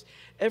Jesus Christ,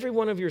 every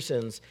one of your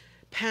sins,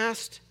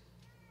 past,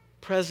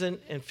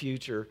 present, and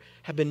future,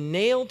 have been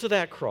nailed to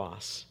that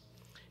cross.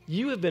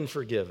 You have been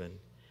forgiven.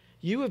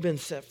 You have been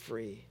set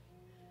free.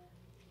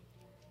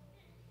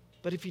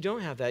 But if you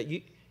don't have that,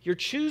 you're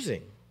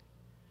choosing.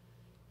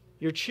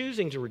 You're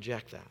choosing to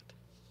reject that.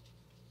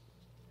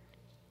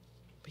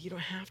 But you don't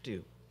have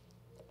to.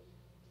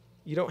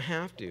 You don't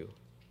have to.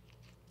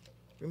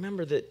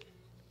 Remember that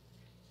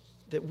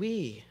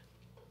we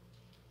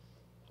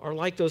are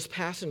like those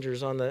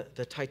passengers on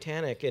the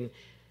Titanic, and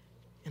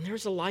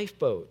there's a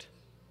lifeboat.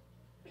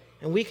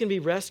 And we can be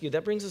rescued.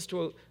 That brings us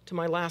to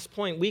my last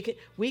point.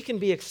 We can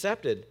be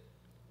accepted.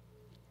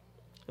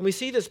 And we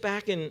see this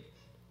back in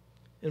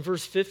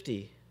verse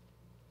 50.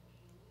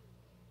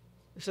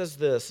 It says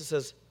this. It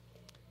says,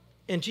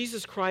 and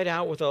Jesus cried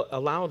out with a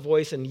loud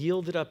voice and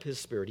yielded up his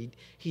spirit.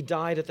 He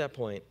died at that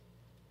point.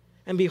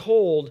 And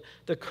behold,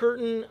 the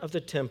curtain of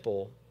the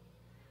temple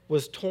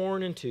was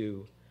torn in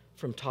two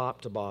from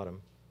top to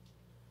bottom.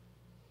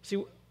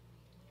 See,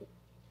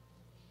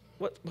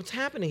 what's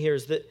happening here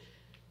is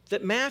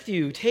that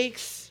Matthew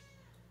takes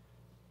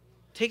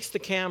the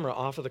camera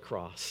off of the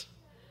cross.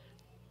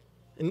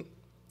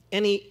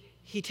 And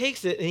he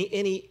takes it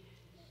and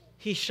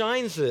he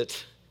shines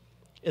it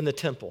in the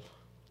temple.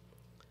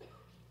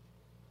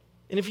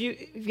 And if you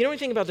know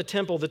anything about the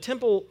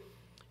temple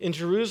in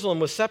Jerusalem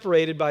was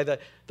separated by the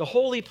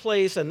holy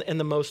place and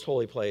the most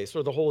holy place,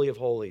 or the Holy of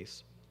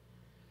Holies.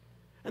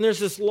 And there's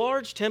this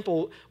large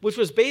temple which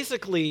was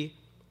basically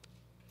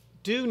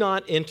do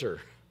not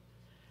enter.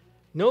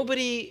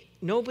 Nobody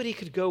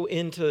could go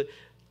into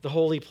the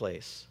holy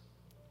place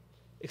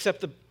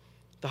except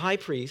the high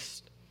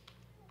priest,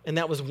 and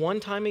that was one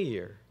time a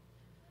year.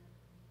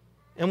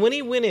 And when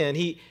he went in,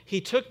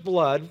 he took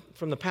blood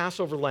from the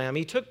Passover lamb.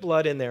 He took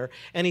blood in there,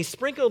 and he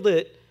sprinkled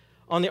it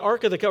on the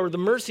Ark of the Covenant, the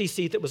mercy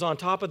seat that was on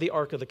top of the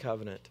Ark of the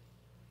Covenant.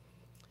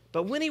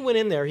 But when he went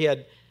in there, he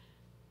had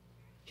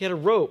a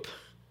rope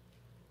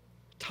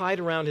tied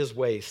around his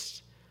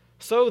waist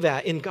so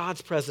that in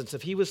God's presence,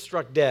 if he was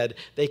struck dead,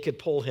 they could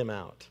pull him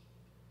out.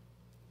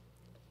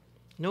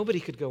 Nobody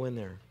could go in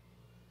there.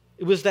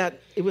 It was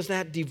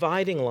that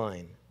dividing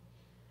line.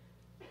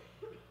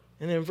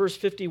 And then in verse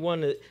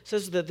 51, it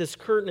says that this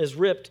curtain is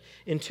ripped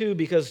in two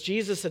because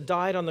Jesus had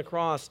died on the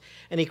cross,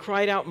 and he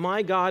cried out,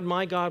 my God,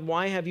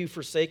 why have you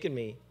forsaken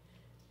me?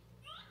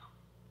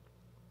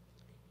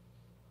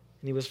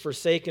 And he was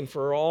forsaken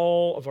for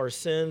all of our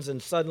sins,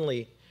 and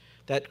suddenly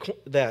that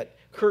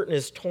curtain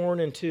is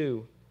torn in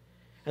two,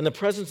 and the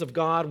presence of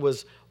God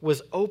was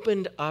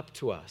opened up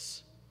to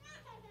us.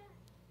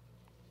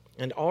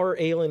 And our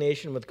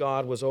alienation with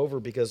God was over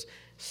because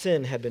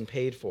sin had been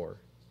paid for.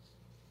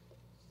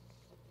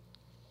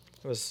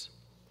 It was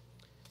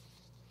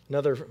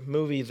another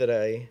movie that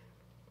I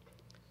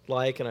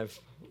like, and I've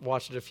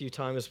watched it a few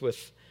times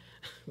with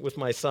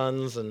my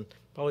sons and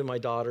probably my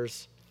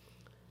daughters.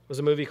 It was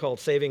a movie called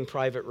Saving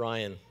Private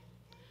Ryan.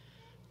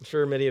 I'm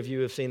sure many of you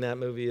have seen that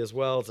movie as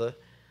well. It's a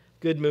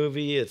good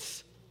movie.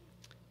 It's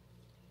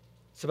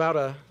about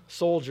a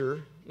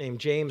soldier named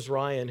James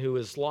Ryan who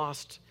has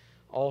lost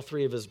all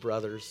three of his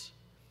brothers.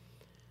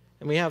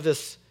 And we have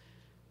this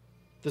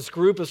this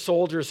group of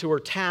soldiers who were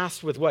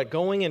tasked with what?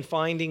 Going and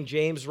finding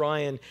James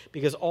Ryan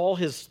because all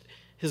his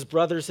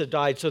brothers had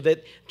died so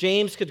that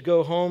James could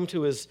go home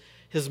to his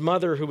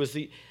mother who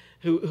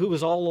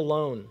was all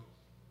alone.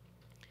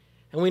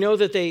 And we know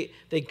that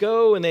they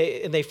go and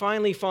they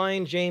finally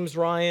find James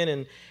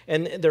Ryan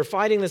and they're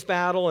fighting this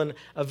battle, and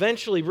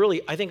eventually,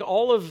 really, I think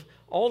all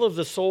of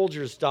the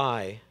soldiers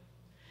die.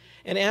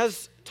 And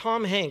as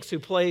Tom Hanks, who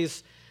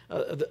plays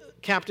the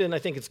captain, I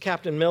think it's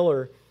Captain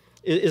Miller,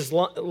 is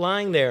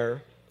lying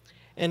there,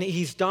 and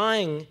he's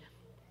dying,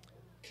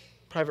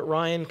 Private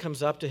Ryan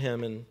comes up to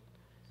him,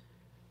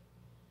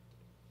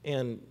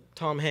 and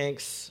Tom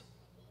Hanks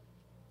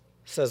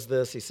says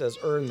this. He says,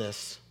 "Earn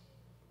this.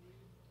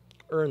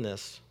 Earn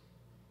this."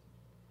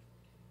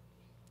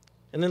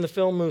 And then the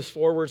film moves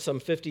forward some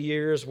 50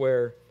 years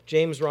where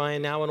James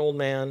Ryan, now an old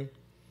man,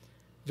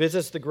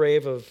 visits the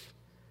grave of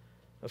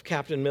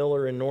Captain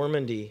Miller in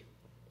Normandy.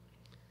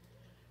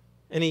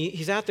 And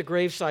he's at the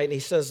gravesite and he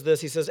says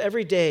this. He says,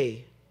 "Every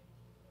day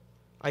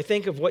I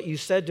think of what you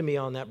said to me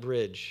on that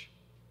bridge.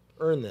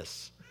 Earn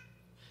this.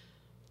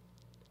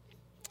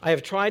 I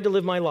have tried to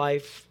live my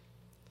life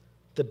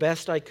the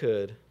best I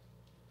could.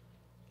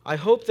 I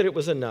hope that it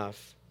was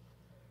enough.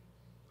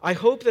 I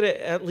hope that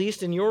at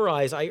least in your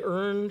eyes, I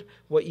earned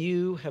what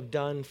you have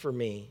done for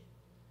me."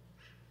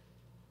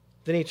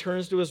 Then he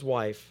turns to his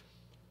wife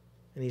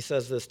and he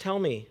says this, "Tell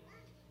me,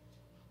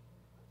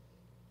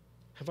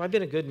 have I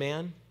been a good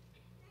man?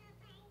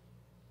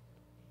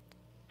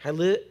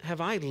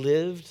 Have I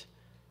lived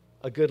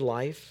a good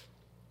life?"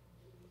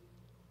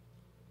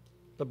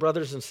 But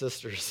brothers and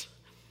sisters,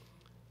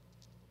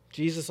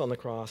 Jesus on the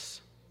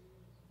cross,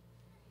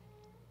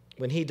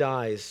 when he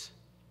dies,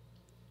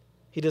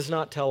 he does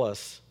not tell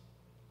us,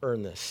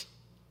 "Earn this."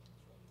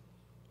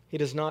 He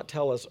does not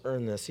tell us,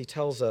 "Earn this." He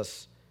tells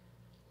us,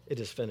 "It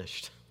is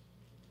finished."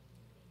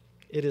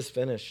 It is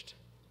finished.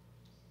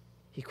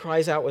 He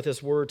cries out with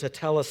this word,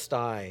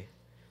 tetelestai,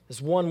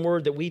 this one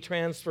word that we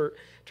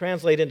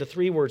translate into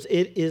three words.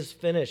 It is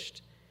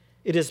finished.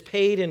 It is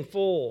paid in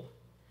full.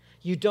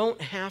 You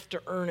don't have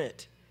to earn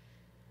it.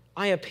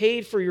 I have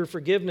paid for your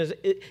forgiveness.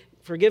 It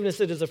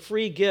is a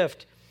free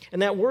gift.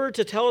 And that word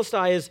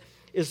tetelestai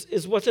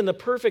is what's in the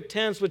perfect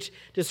tense, which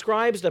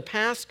describes the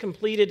past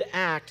completed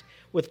act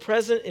with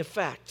present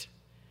effect.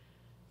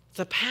 It's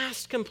a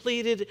past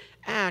completed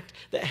act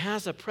that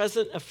has a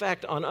present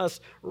effect on us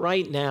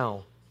right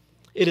now.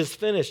 It is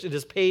finished. It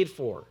is paid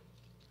for.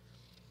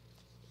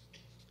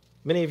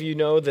 Many of you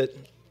know that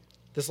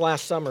this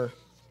last summer,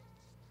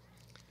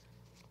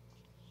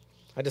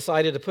 I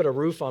decided to put a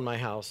roof on my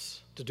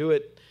house, to do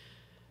it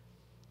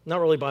not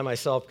really by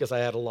myself because I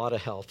had a lot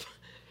of help.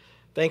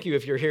 Thank you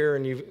if you're here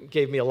and you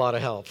gave me a lot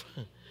of help.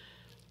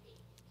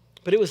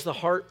 But it was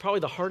probably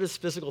the hardest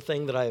physical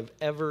thing that I've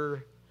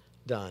ever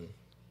done.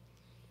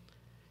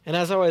 And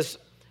as I was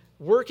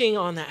working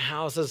on that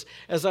house,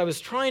 as I was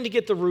trying to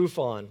get the roof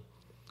on,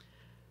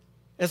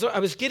 as I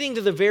was getting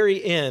to the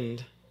very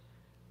end,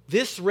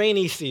 this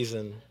rainy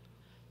season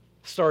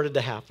started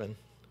to happen.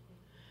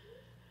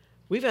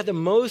 We've had the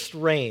most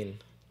rain,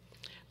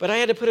 but I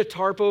had to put a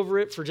tarp over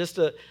it for just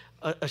a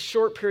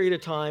short period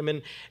of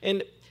time.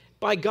 And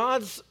by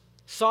God's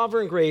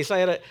sovereign grace, I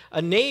had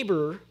a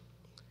neighbor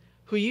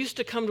who used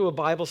to come to a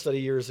Bible study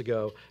years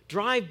ago,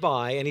 drive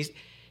by, and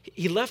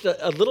he left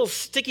a little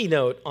sticky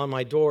note on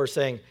my door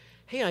saying,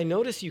 "Hey, I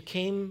noticed you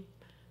came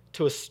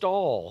to a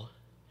stall.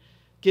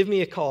 Give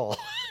me a call."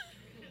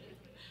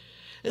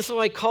 And so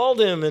I called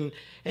him,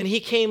 and he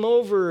came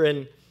over,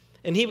 and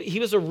he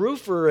was a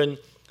roofer,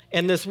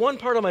 and this one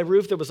part of my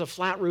roof that was a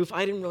flat roof,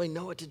 I didn't really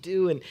know what to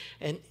do,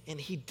 and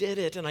he did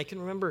it, and I can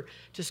remember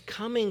just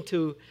coming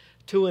to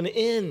an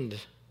end.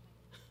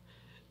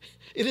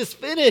 It is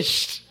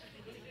finished.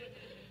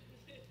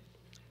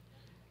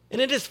 And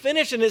it is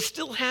finished, and it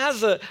still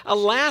has a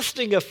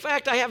lasting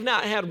effect. I have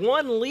not had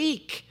one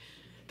leak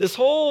this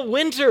whole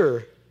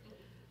winter.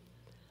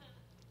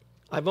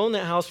 I've owned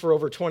that house for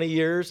over 20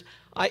 years.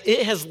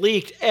 It has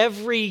leaked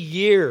every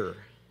year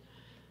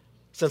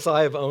since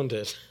I have owned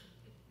it.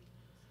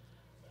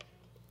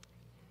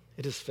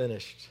 It is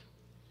finished.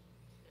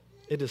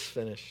 It is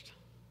finished.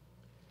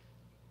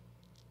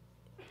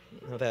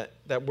 Now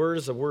that word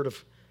is a word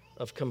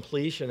of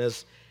completion.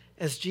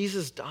 As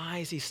Jesus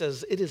dies, he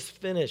says, "It is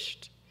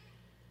finished."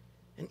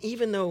 And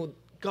even though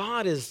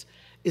God is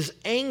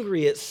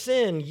angry at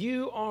sin,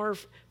 you are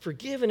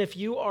forgiven if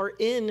you are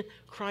in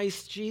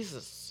Christ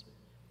Jesus.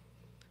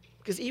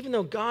 Because even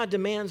though God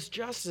demands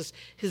justice,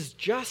 his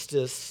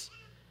justice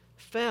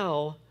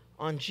fell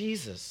on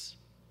Jesus.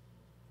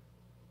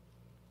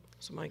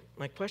 So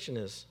my question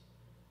is,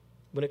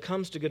 when it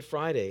comes to Good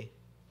Friday,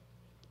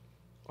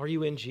 are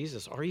you in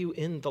Jesus? Are you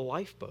in the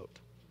lifeboat?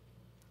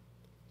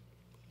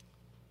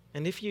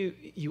 And if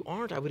you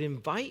aren't, I would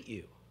invite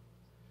you.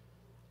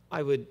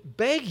 I would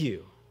beg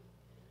you.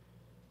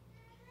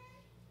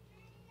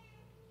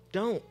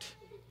 Don't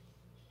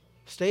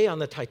stay on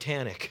the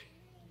Titanic.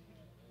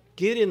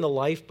 Get in the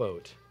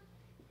lifeboat.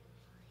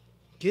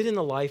 Get in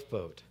the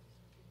lifeboat.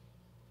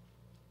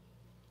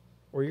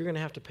 or you're going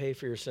to have to pay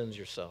for your sins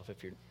yourself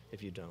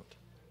if you don't.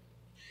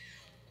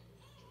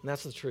 And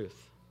that's the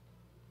truth.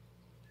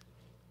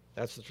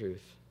 That's the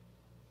truth.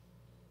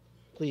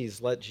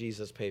 Please let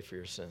Jesus pay for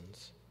your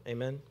sins.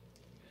 Amen?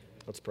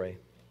 Let's pray.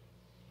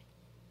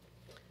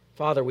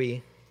 Father,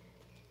 we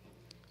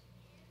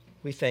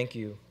thank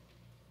you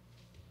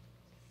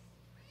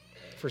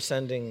for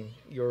sending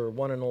your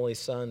one and only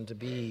Son to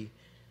be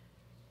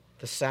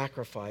the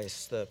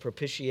sacrifice, the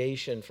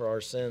propitiation for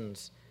our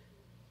sins.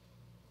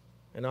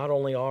 And not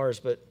only ours,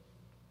 but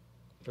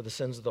for the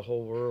sins of the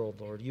whole world,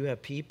 Lord. You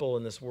have people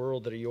in this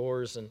world that are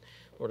yours, and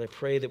Lord, I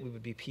pray that we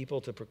would be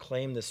people to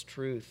proclaim this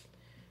truth,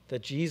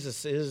 that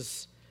Jesus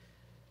is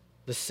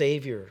the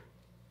Savior,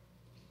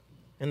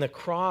 and the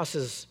cross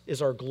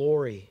is our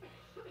glory.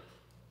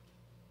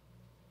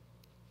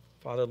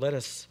 Father, let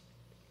us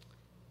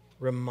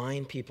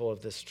remind people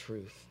of this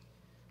truth.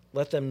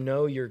 Let them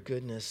know your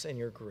goodness and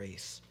your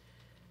grace.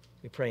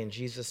 We pray in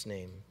Jesus'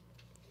 name.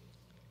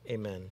 Amen.